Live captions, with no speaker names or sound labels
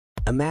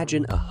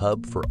Imagine a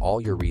hub for all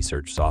your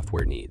research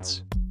software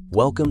needs.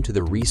 Welcome to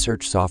the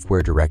Research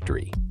Software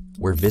Directory,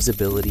 where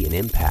visibility and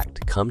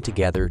impact come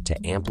together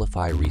to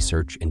amplify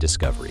research and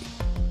discovery.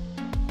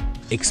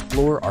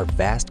 Explore our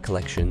vast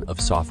collection of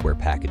software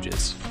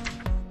packages.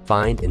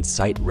 Find and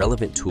cite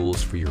relevant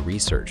tools for your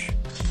research,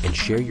 and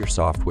share your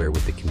software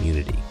with the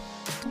community.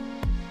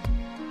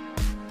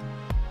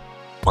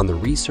 On the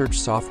Research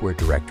Software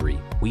Directory,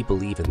 we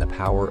believe in the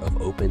power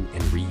of open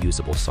and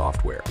reusable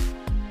software,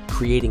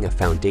 creating a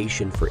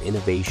foundation for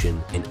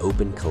innovation and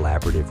open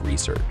collaborative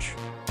research.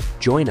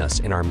 Join us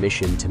in our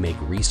mission to make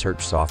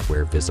research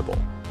software visible,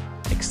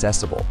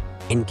 accessible,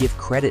 and give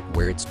credit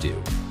where it's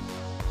due.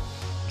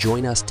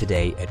 Join us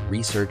today at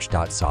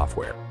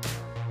research.software.